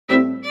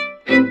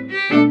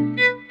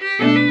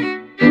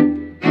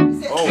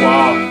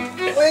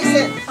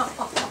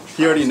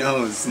He already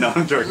knows. No,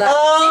 I'm joking.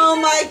 Oh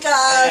my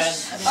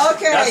gosh.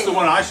 Okay. That's the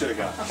one I should have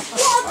got.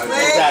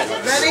 Wait,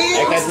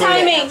 ready?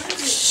 Timing.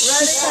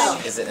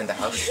 Ready? Is it in the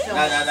house?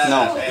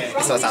 No.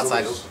 So it's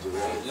outside.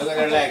 Look at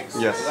her legs.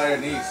 Yes. Look at her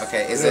knees.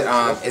 Okay. Is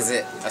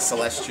it a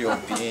celestial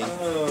being?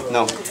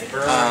 No.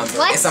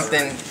 What? Is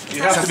something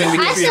You have to something we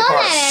I can saw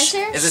that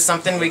answer. Is it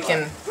something we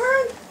can?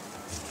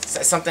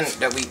 Something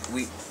that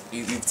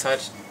you've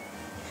touched,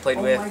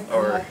 played with,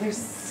 or? They're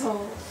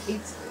so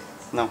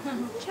No.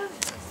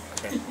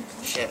 Okay.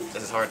 Shit,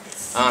 this is hard.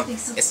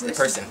 It's the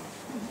person,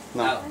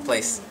 No.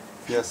 place,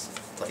 Yes.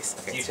 place.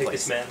 Okay. You it's take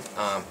place. this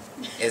man.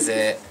 Is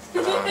it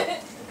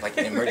like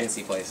an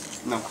emergency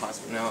place? No.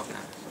 No.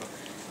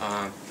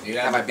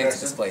 Have I been to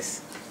this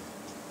place?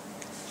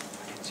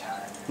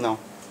 No.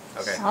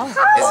 Okay. Oh.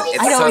 Is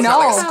it, I don't so it's not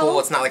like a know. school.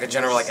 It's not like a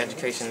general like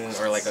education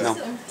or like a. No.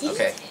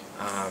 Okay.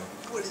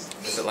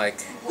 Is it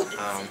like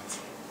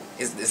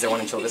is there one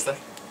in Chula Vista?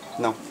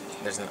 No.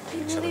 There's no one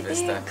in Chula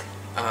Vista.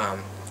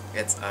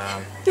 It's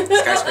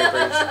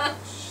skyscrapers.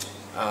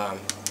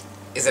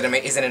 Is it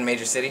in a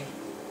major city?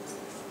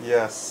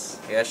 Yes.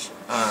 Yes.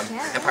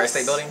 Empire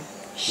State Building.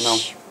 No.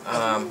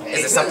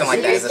 Is it something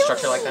like that? Is it a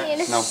structure like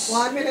that? No.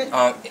 1 minute.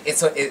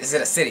 Is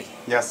it a city?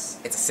 Yes.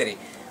 It's a city.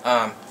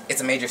 It's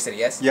a major city,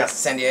 yes? Yes.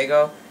 San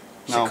Diego?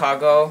 No.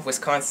 Chicago?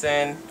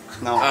 Wisconsin?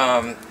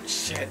 No.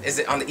 Shit. Is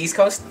it on the East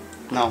Coast?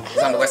 No.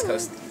 It's on the West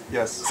Coast.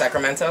 Yes.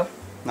 Sacramento?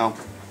 No.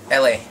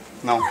 LA?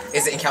 No.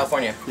 Is it in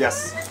California?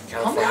 Yes.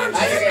 California.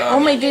 Oh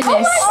my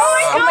goodness.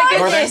 Oh my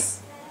goodness.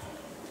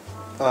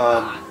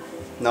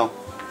 No.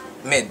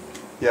 Mid.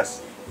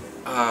 Yes.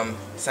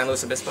 San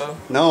Luis Obispo?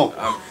 No.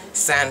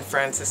 San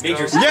Francisco?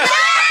 Major. Yes.